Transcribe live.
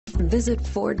Visit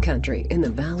Ford Country in the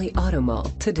Valley Auto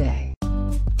Mall today.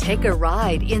 Take a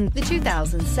ride in the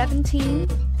 2017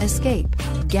 Escape.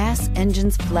 Gas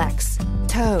engines flex,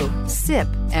 tow, sip,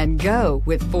 and go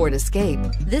with Ford Escape.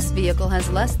 This vehicle has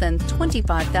less than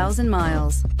 25,000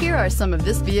 miles. Here are some of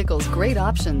this vehicle's great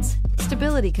options: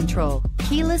 stability control,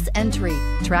 keyless entry,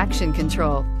 traction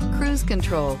control, cruise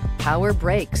control, power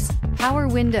brakes, power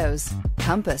windows,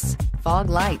 compass, fog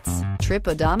lights, trip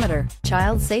odometer,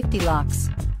 child safety locks.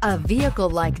 A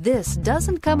vehicle like this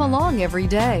doesn't come along every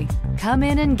day. Come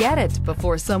in and get it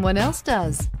before someone else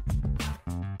does.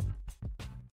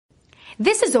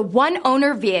 This is a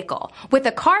one-owner vehicle with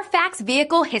a Carfax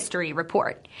Vehicle History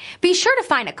Report. Be sure to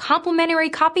find a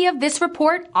complimentary copy of this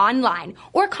report online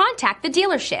or contact the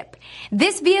dealership.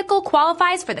 This vehicle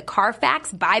qualifies for the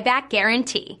Carfax Buyback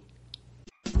Guarantee.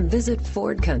 Visit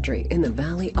Ford Country in the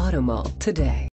Valley Auto Mall today.